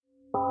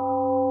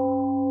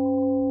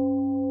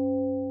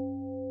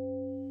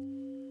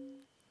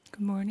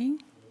Good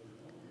morning.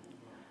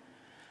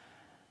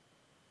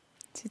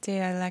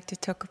 Today I'd like to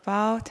talk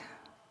about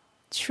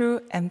true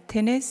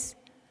emptiness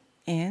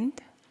and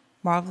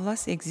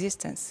marvelous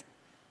existence.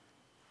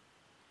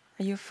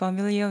 Are you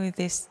familiar with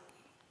this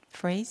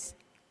phrase?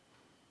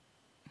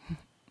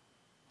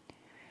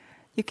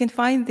 You can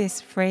find this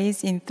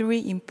phrase in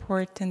 3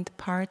 important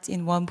parts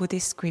in one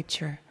Buddhist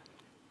scripture,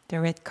 the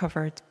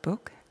red-covered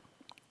book.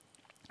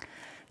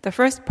 The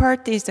first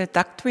part is the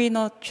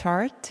doctrinal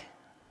chart,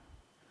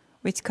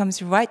 which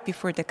comes right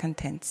before the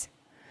contents.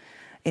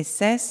 It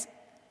says,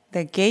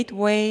 the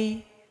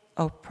gateway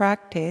of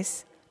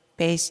practice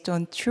based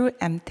on true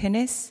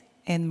emptiness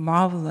and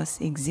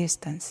marvelous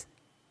existence.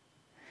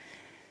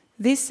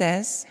 This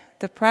says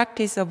the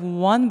practice of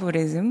one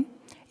Buddhism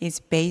is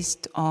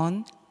based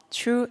on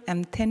true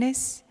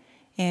emptiness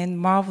and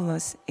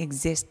marvelous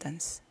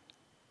existence.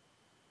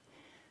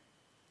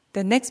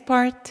 The next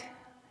part,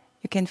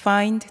 you can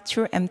find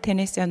true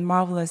emptiness and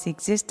marvelous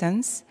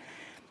existence,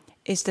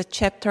 is the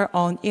chapter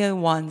on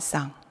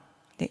Ilwon-sang.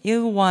 The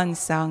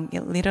Ilwon-sang,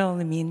 it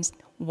literally means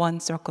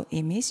one circle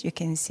image, you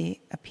can see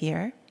up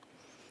here.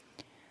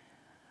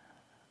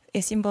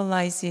 It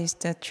symbolizes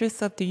the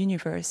truth of the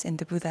universe and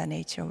the Buddha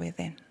nature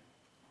within.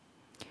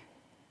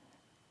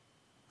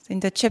 In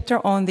the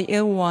chapter on the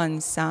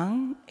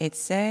Ilwon-sang, it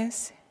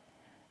says,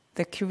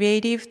 the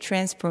creative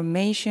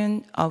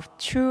transformation of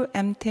true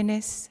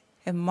emptiness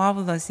and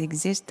marvelous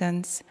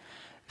existence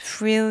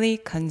freely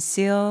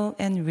conceal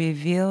and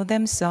reveal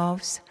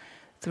themselves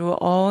through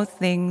all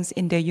things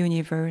in the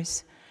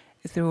universe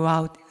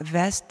throughout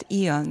vast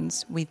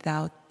eons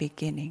without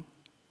beginning.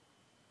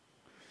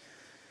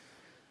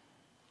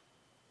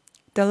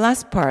 The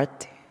last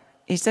part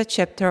is the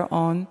chapter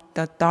on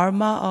the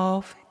Dharma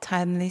of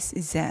timeless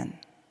Zen,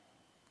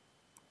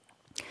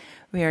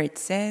 where it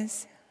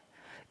says,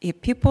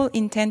 if people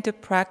intend to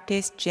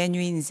practice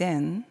genuine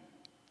Zen,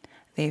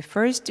 they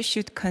first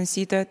should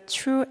consider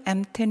true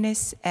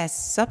emptiness as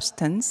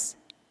substance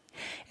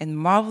and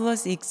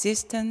marvelous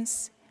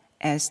existence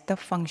as the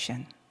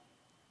function.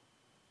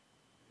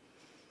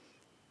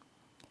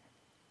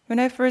 When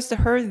I first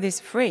heard this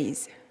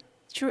phrase,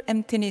 true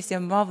emptiness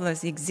and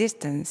marvelous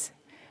existence,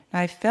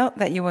 I felt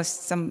that it was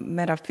some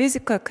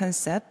metaphysical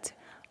concept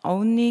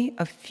only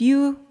a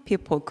few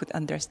people could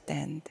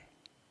understand.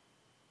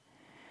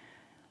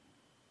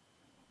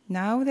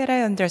 Now that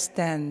I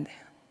understand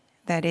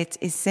that it's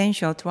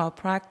essential to our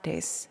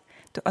practice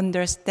to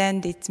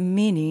understand its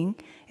meaning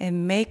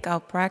and make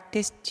our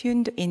practice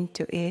tuned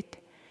into it,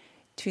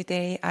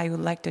 today I would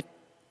like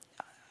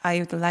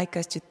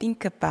us to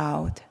think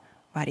about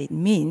what it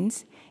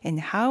means and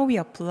how we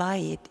apply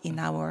it in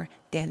our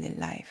daily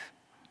life.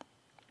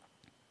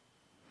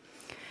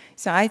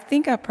 So I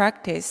think our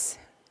practice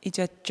is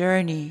a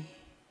journey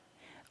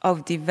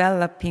of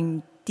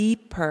developing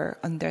deeper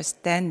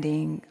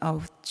understanding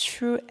of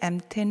true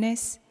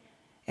emptiness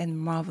and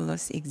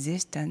marvelous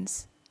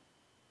existence,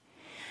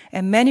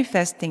 and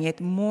manifesting it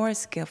more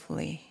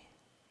skillfully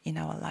in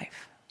our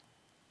life.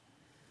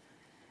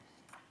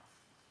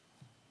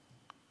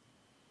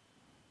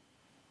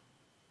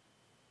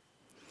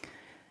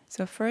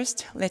 So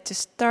first, let's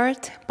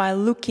start by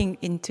looking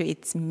into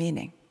its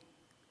meaning.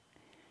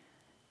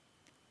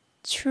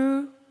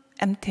 True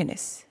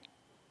emptiness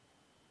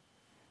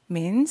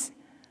means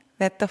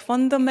that the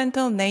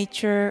fundamental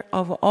nature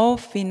of all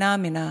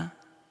phenomena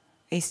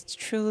is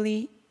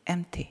truly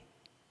empty.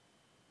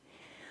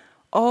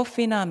 All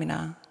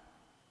phenomena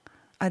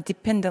are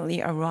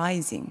dependently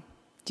arising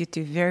due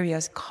to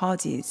various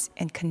causes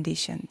and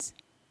conditions.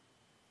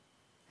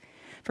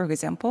 For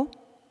example,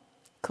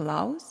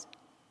 clouds,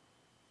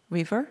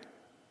 river,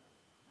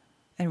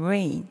 and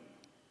rain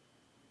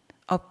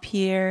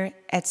appear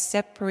as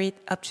separate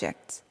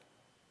objects.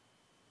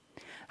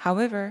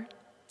 However,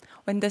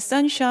 when the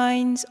sun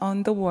shines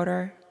on the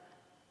water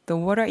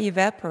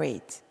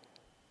evaporates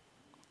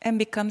and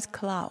becomes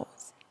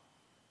clouds.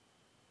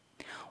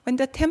 When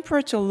the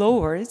temperature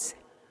lowers,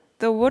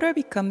 the water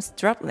becomes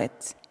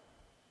droplets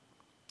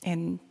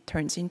and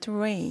turns into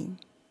rain.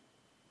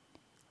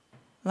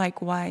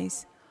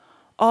 Likewise,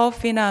 all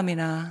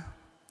phenomena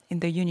in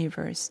the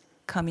universe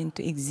come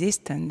into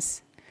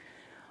existence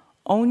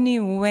only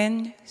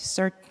when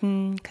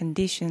certain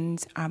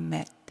conditions are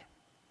met.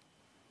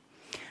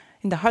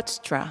 In the Heart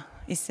Sutra,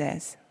 it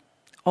says,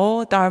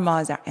 all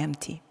dharmas are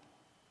empty.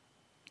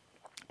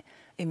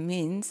 It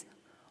means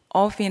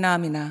all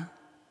phenomena,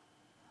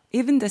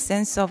 even the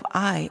sense of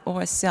I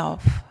or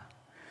self,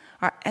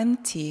 are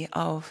empty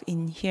of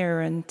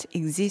inherent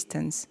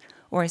existence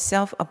or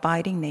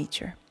self-abiding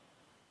nature.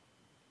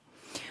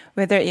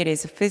 Whether it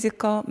is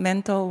physical,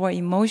 mental, or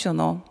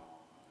emotional,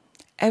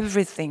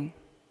 everything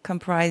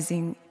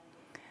comprising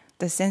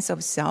the sense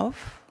of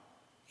self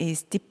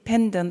is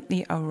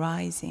dependently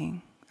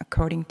arising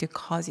according to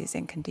causes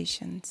and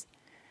conditions.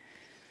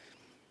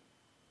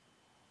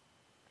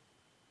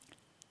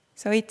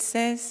 So it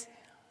says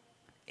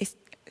it's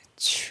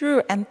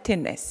true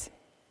emptiness.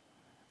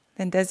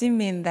 Then does it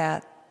mean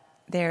that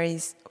there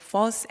is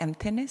false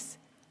emptiness?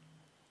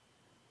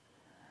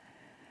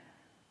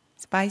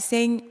 by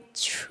saying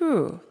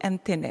true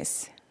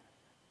emptiness,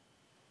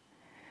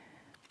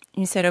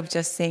 instead of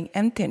just saying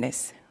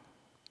emptiness,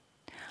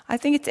 I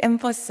think it's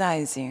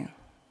emphasizing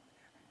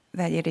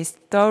that it is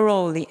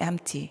thoroughly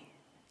empty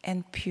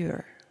and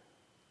pure.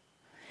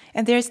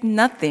 And there's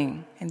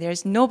nothing and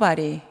there's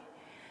nobody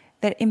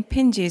that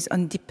impinges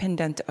on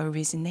dependent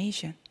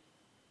origination.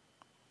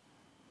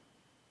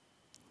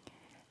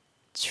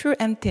 True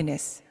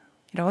emptiness,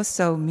 it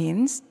also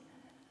means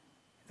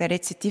that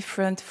it's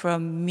different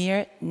from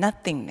mere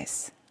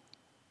nothingness.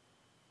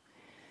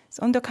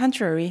 So on the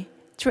contrary,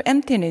 true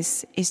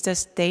emptiness is the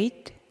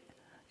state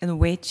in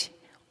which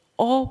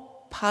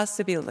all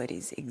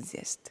possibilities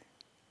exist.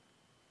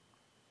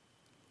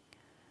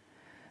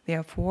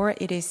 Therefore,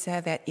 it is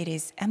said that it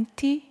is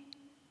empty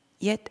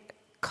yet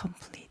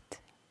complete.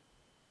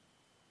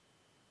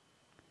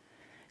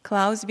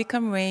 Clouds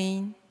become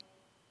rain,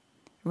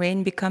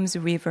 rain becomes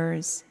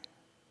rivers.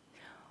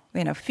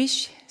 When a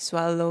fish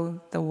swallows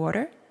the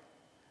water,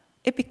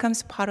 it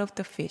becomes part of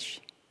the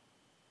fish.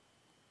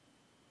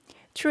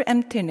 True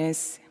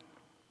emptiness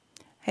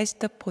has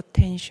the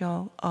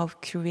potential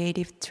of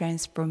creative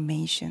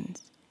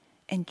transformations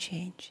and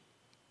change.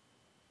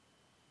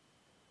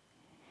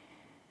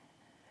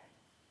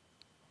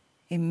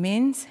 It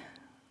means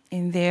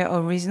in their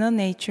original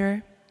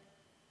nature,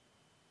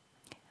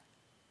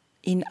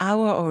 in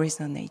our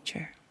original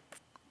nature,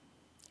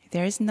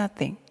 there is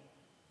nothing,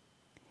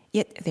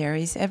 yet there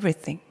is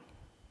everything.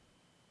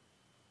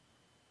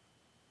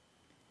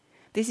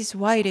 This is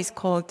why it is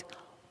called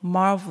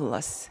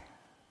marvelous.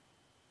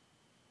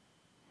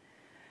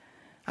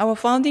 Our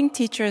founding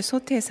teacher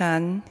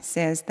Sotaesan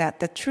says that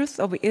the truth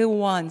of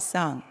Ilwan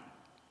Sang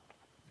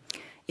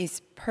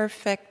is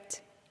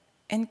perfect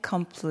and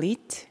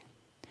complete,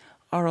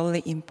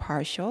 utterly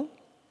impartial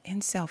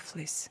and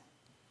selfless.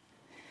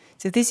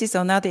 So this is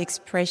another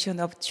expression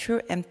of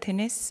true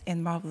emptiness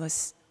and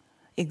marvelous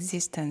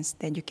existence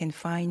that you can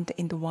find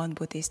in the one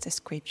Buddhist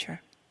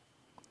scripture.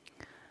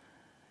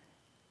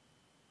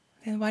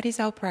 Then what is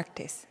our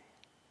practice?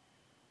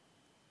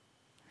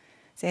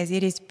 As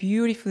it is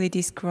beautifully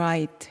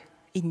described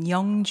in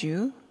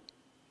Yeongju,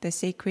 the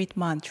sacred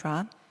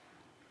mantra,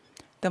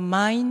 the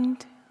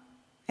mind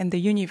and the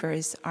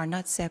universe are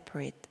not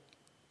separate.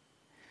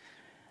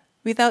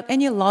 Without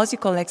any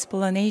logical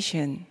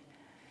explanation,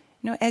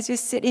 as you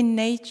sit in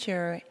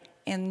nature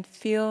and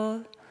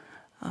feel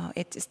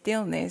its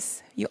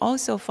stillness, you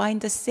also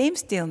find the same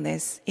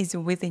stillness is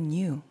within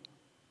you.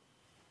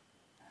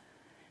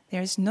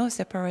 There is no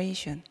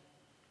separation.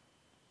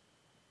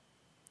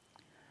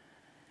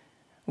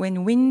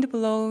 When wind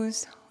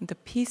blows on the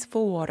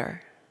peaceful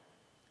water,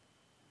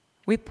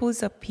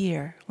 ripples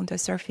appear on the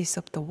surface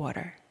of the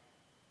water.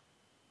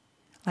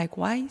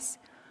 Likewise,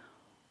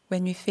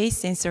 when we face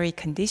sensory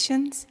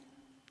conditions,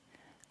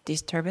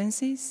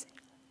 disturbances,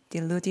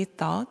 deluded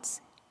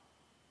thoughts,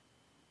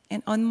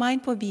 and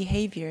unmindful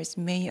behaviors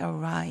may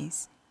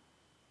arise.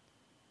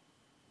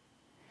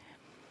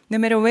 No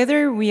matter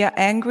whether we are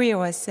angry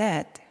or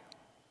sad,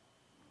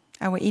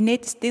 our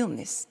innate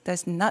stillness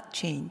does not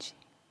change.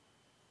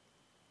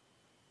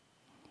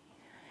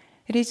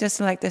 It is just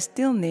like the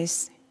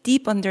stillness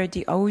deep under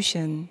the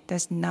ocean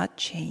does not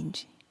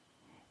change,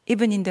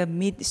 even in the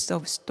midst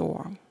of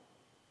storm.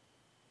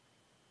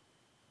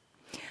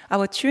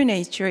 Our true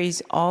nature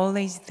is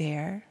always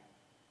there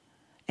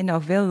and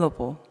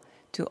available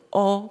to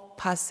all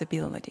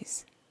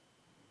possibilities.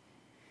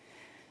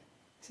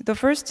 So the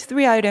first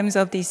three items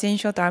of the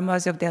essential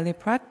dharmas of daily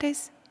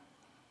practice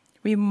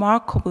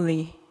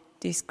remarkably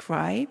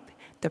describe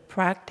the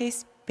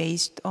practice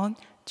based on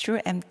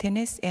true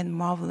emptiness and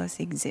marvelous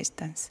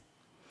existence.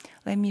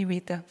 Let me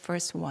read the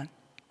first one.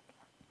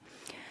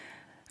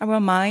 Our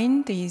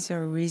mind is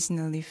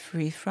originally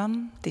free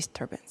from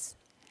disturbance,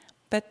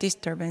 but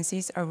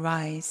disturbances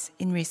arise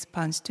in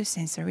response to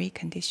sensory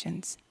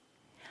conditions.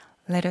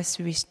 Let us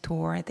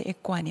restore the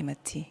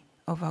equanimity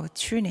of our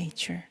true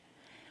nature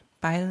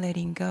by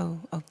letting go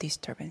of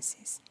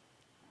disturbances.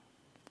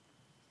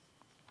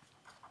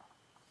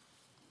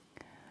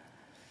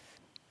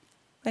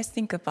 Let's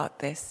think about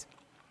this.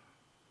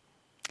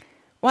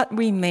 What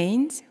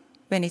remains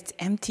when it's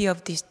empty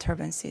of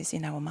disturbances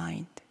in our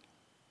mind?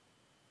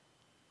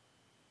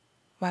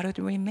 What would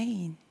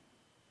remain?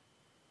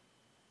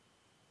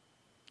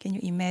 Can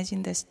you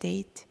imagine the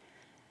state?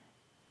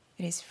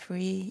 It is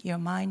free, your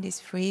mind is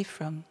free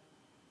from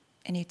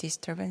any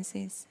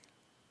disturbances.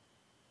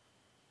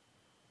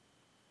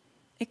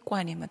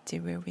 Equanimity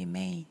will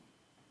remain.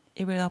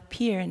 It will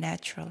appear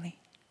naturally.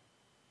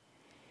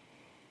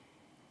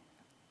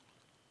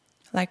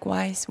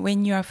 Likewise,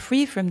 when you are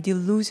free from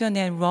delusion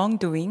and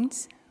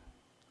wrongdoings,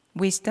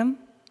 wisdom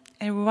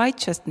and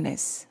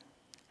righteousness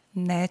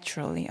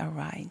naturally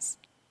arise.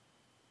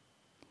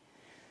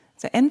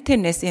 The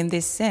emptiness in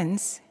this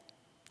sense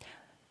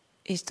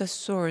is the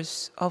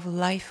source of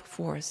life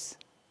force.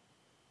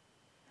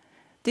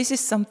 This is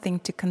something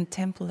to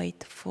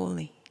contemplate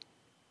fully.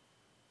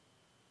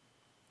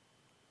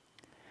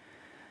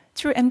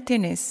 True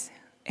emptiness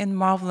and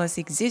marvelous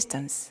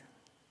existence,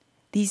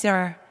 these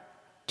are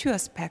two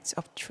aspects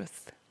of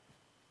truth.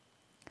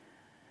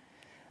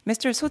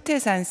 Mr.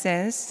 Sotaesan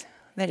says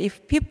that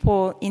if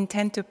people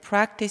intend to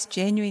practice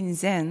genuine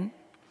Zen,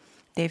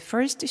 they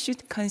first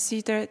should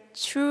consider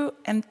true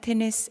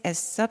emptiness as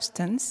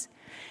substance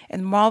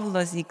and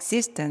marvelous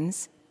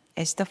existence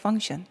as the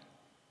function.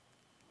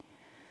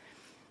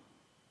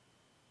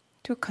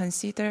 To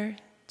consider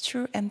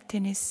true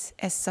emptiness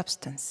as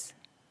substance.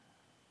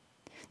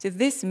 So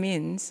this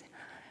means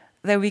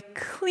that we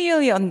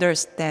clearly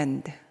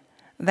understand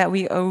that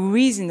we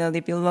originally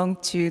belong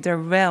to the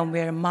realm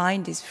where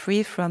mind is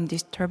free from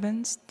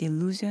disturbance,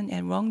 delusion,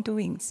 and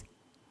wrongdoings.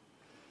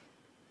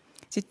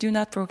 So do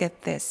not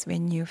forget this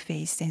when you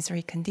face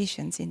sensory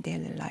conditions in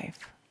daily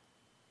life.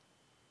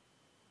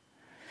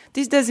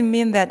 This doesn't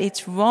mean that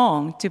it's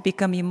wrong to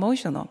become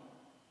emotional.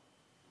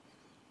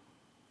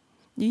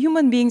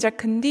 Human beings are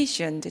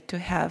conditioned to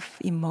have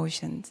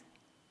emotions.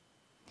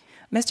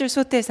 Master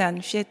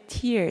Sotaesan shed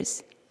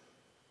tears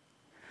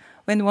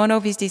when one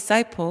of his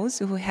disciples,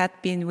 who had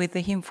been with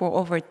him for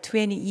over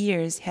 20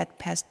 years, had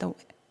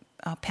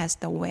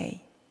passed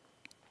away.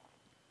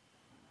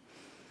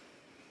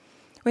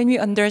 When we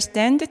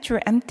understand the true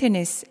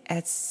emptiness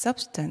as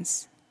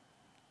substance,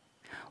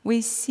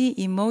 we see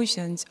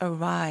emotions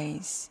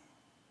arise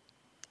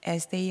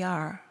as they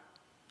are,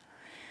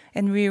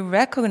 and we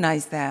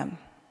recognize them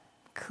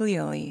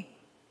clearly,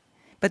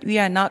 but we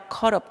are not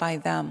caught up by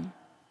them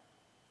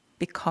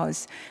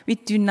because we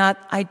do not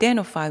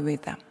identify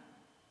with them.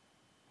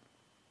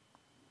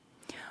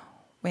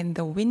 When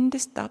the wind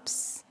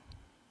stops,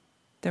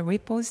 the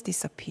ripples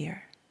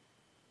disappear.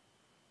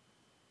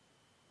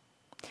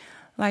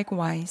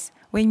 Likewise,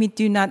 when we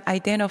do not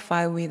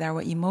identify with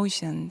our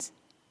emotions,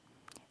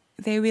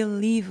 they will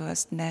leave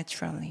us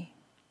naturally.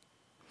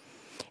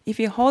 If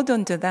we hold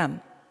on to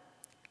them,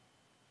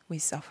 we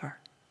suffer.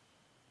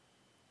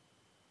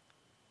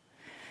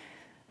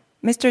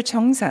 Mr.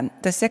 Cheongsan,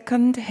 the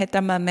second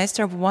Hettama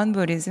master of Won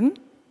Buddhism,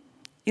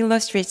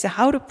 illustrates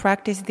how to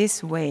practice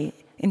this way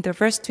in the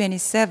verse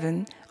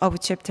 27 of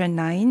chapter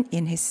 9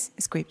 in his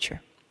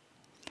scripture.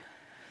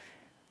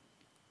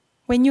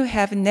 When you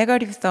have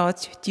negative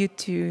thoughts due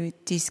to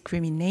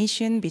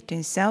discrimination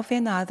between self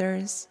and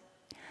others,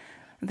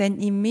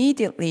 then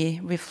immediately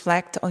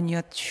reflect on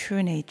your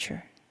true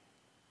nature.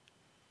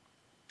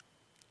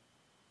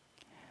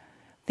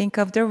 Think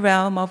of the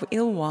realm of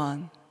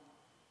Ilwan,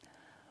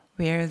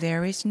 where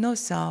there is no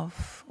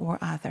self or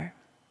other.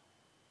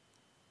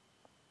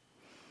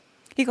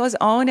 He goes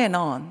on and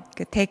on,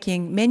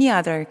 taking many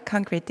other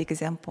concrete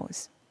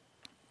examples.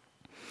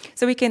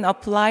 So we can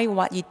apply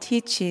what he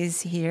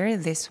teaches here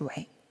this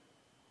way.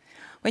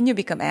 When you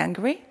become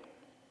angry,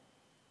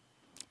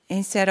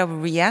 instead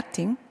of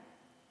reacting,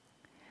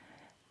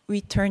 we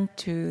turn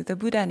to the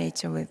Buddha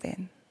nature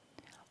within,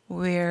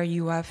 where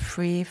you are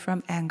free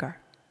from anger.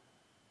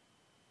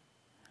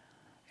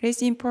 It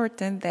is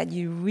important that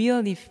you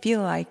really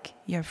feel like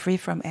you're free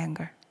from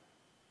anger.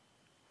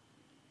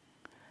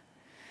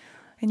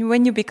 And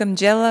when you become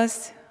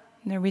jealous,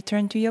 then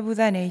return to your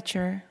Buddha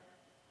nature,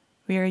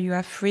 where you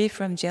are free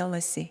from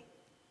jealousy.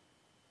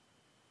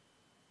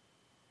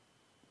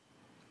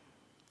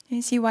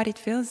 And see what it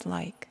feels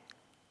like.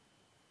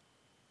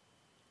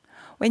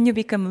 When you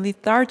become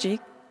lethargic,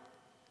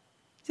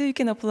 so you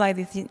can apply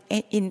this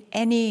at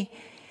any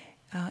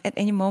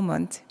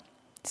moment.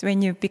 So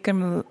when you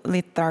become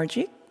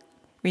lethargic,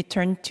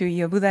 return to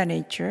your Buddha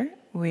nature,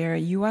 where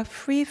you are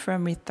free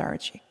from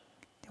lethargy.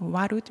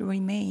 What would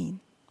remain?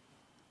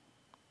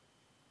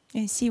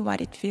 And see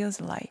what it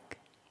feels like.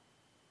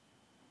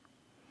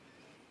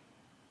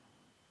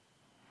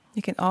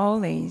 You can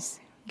always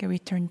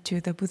return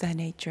to the Buddha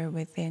nature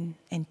within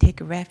and take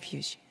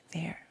refuge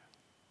there.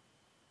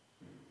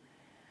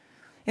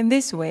 In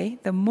this way,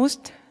 the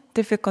most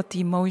difficult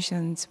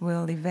emotions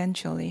will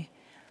eventually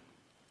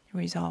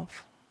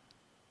resolve.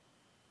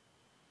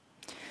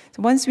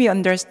 So once we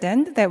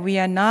understand that we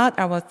are not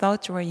our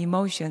thoughts or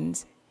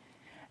emotions,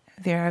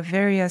 there are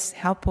various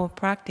helpful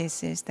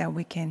practices that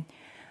we can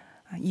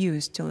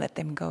use to let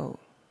them go.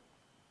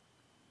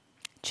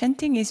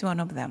 Chanting is one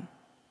of them.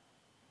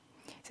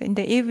 So in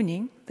the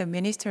evening, the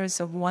ministers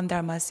of Won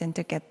Dharma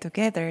Center get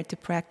together to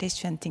practice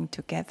chanting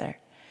together.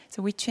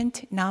 So we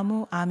chant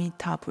Namu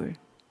Amitabha.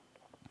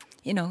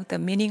 You know, the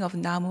meaning of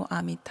Namu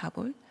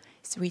Amitabha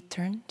is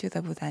return to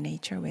the Buddha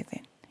nature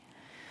within.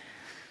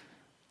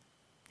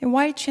 And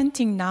while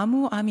chanting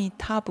Namu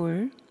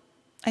Amitabha,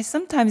 I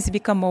sometimes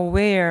become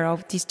aware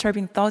of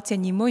disturbing thoughts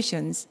and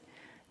emotions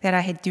that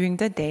I had during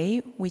the day,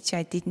 which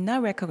I did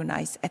not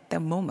recognize at the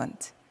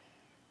moment.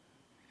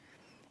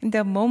 In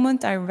the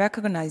moment I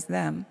recognize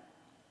them,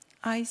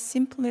 I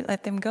simply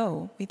let them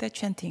go without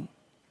chanting.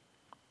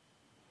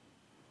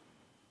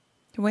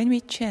 When we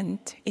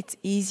chant, it's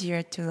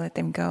easier to let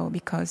them go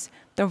because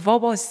the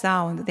verbal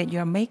sound that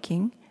you're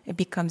making, it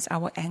becomes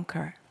our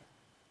anchor.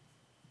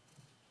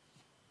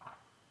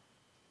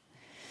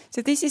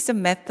 So this is a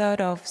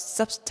method of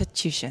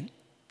substitution.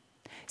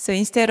 So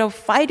instead of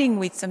fighting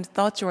with some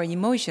thoughts or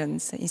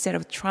emotions, instead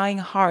of trying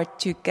hard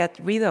to get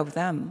rid of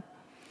them,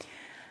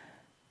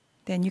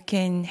 Then you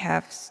can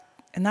have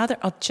another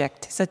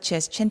object, such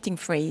as chanting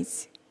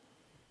phrase.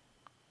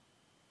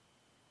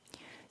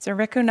 So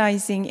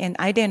recognizing and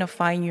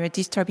identifying your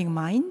disturbing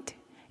mind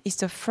is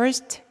the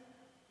first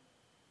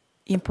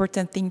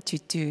important thing to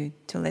do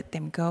to let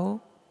them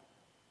go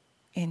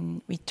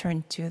and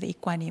return to the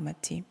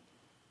equanimity.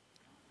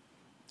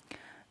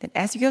 Then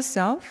ask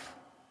yourself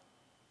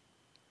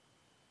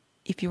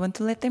if you want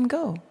to let them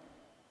go.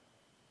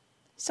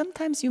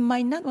 Sometimes you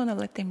might not want to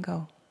let them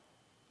go.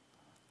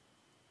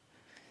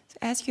 So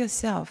ask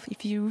yourself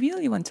if you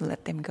really want to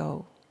let them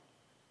go.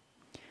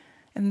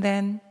 And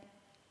then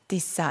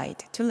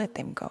decide to let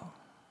them go.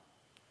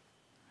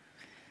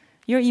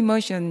 Your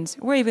emotions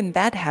or even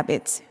bad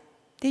habits,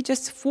 they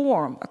just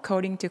form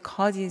according to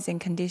causes and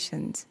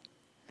conditions.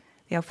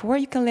 Therefore,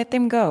 you can let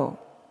them go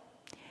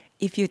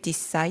if you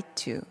decide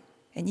to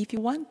and if you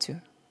want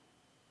to.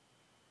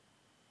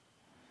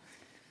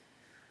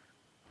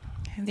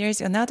 And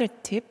there's another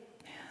tip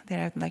that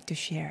I'd like to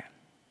share.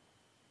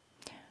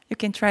 You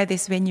can try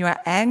this when you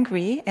are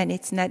angry and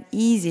it's not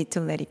easy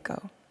to let it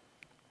go.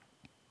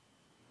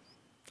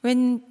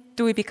 When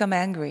do we become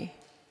angry?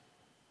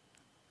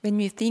 When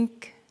we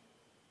think,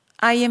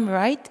 I am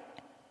right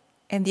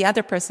and the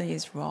other person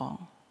is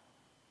wrong.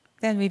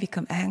 Then we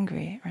become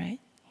angry, right?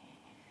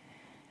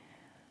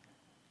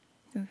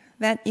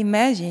 Then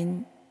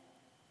imagine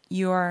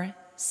you are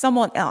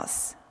someone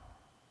else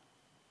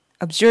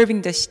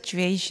observing the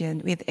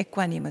situation with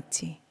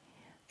equanimity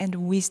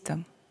and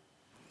wisdom.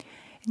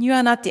 And you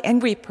are not the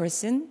angry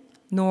person,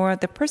 nor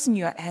the person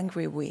you are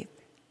angry with.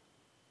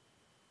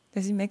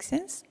 Does it make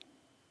sense?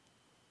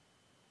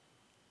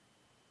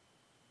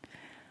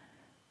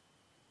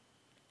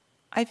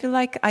 I feel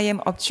like I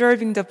am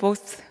observing the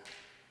both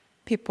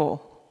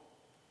people.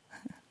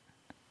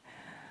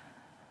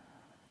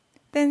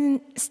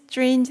 Then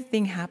strange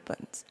thing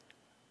happens.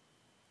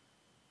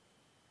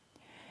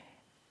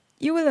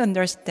 You will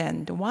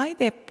understand why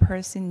that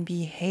person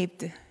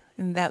behaved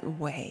in that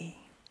way.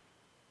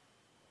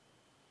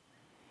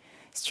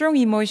 Strong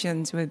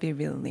emotions will be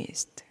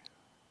released.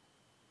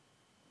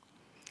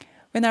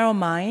 When our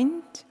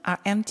minds are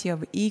empty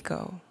of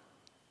ego,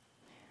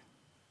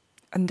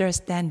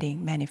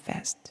 understanding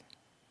manifests.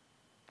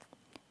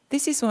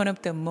 This is one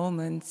of the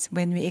moments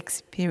when we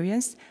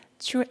experience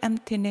true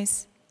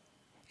emptiness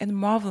and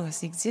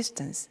marvelous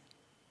existence.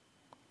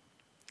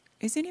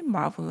 Isn't it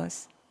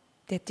marvelous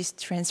that this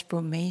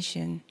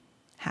transformation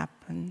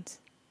happens?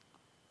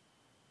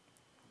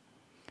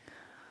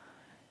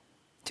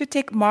 To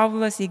take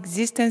marvelous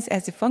existence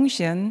as a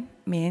function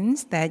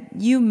means that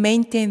you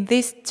maintain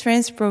this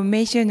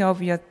transformation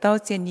of your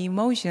thoughts and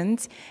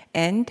emotions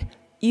and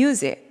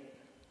use it.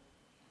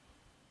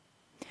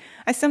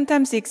 I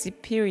sometimes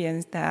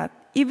experience that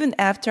even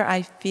after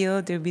I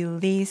feel the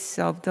release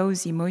of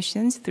those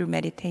emotions through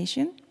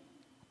meditation,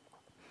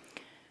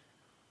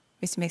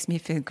 which makes me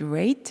feel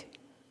great,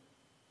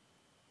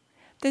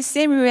 the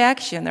same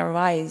reaction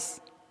arises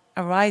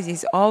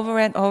over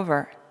and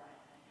over.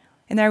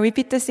 And I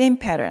repeat the same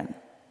pattern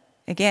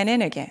again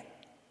and again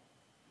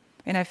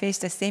when I face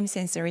the same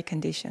sensory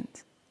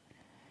conditions.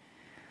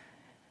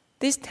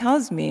 This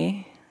tells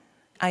me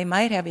I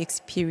might have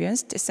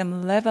experienced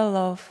some level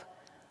of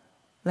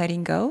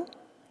letting go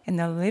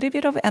and a little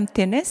bit of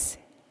emptiness,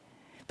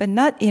 but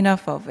not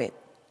enough of it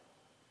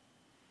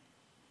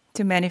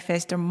to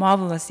manifest a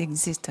marvelous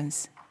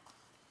existence.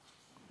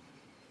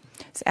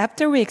 So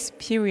after we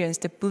experience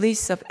the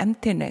bliss of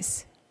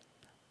emptiness,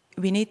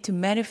 we need to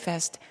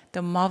manifest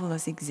the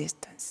marvelous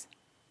existence.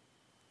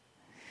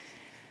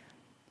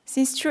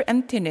 Since true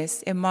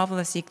emptiness and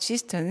marvelous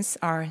existence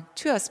are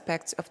two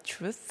aspects of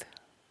truth,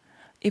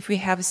 if we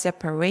have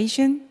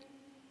separation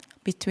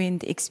between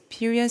the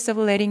experience of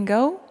letting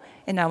go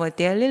and our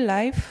daily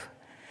life,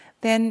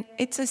 then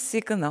it's a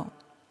signal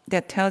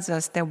that tells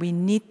us that we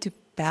need to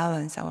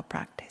balance our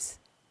practice.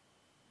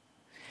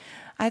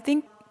 I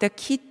think the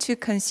key to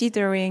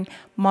considering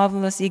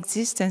marvelous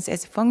existence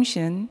as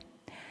function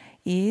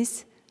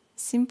is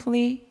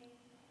simply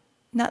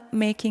not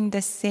making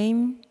the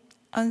same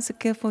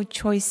unskillful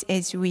choice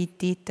as we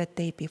did the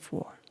day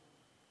before.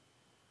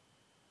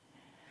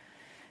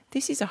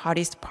 This is the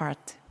hardest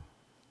part.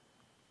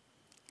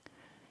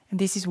 And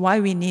this is why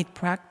we need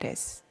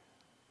practice.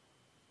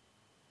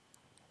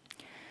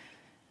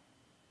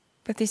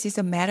 But this is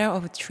a matter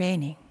of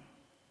training,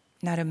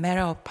 not a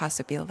matter of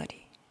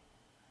possibility.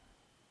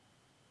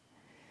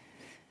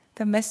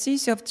 The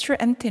message of true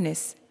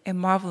emptiness and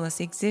marvelous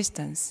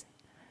existence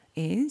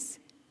is,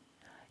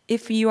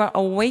 if you are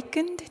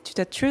awakened to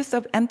the truth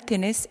of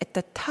emptiness at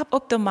the top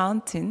of the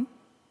mountain,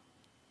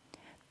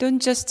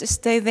 don't just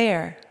stay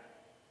there.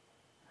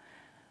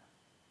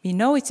 We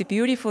know it's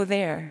beautiful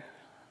there,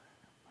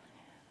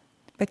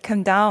 but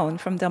come down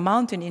from the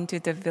mountain into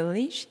the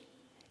village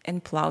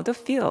and plow the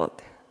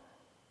field.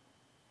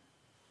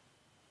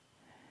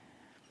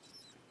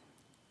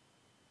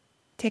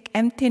 Take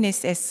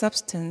emptiness as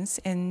substance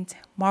and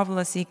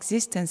marvelous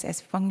existence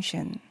as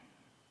function.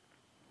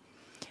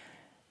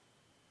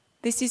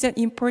 This is an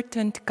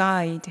important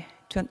guide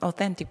to an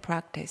authentic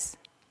practice.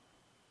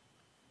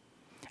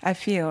 I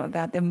feel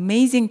that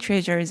amazing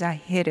treasures are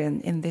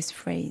hidden in this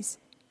phrase.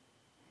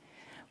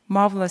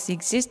 Marvelous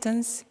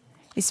existence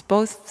is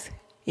both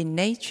in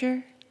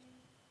nature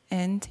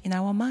and in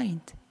our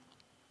mind.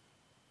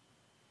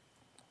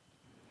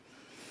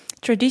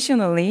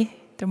 Traditionally,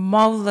 the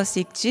marvelous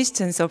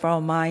existence of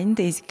our mind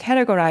is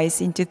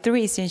categorized into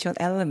three essential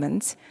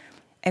elements: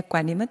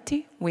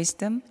 equanimity,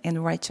 wisdom,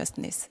 and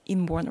righteousness,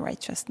 inborn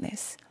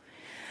righteousness.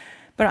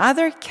 But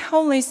other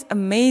countless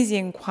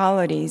amazing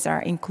qualities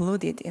are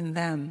included in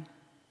them: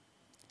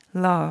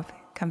 love,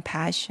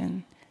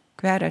 compassion,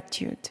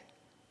 gratitude,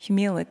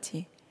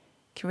 humility,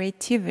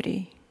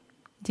 creativity,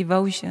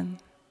 devotion,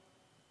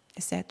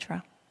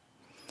 etc.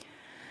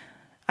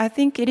 I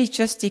think it is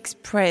just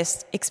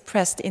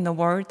expressed in the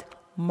word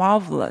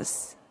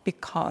marvelous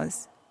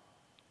because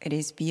it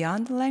is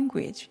beyond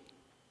language.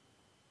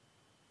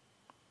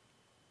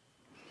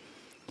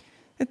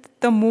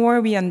 The more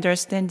we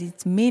understand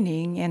its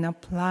meaning and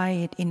apply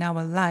it in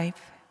our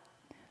life,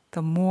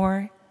 the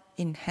more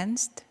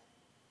enhanced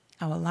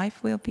our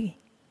life will be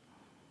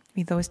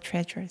with those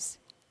treasures.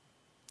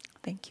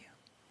 Thank you.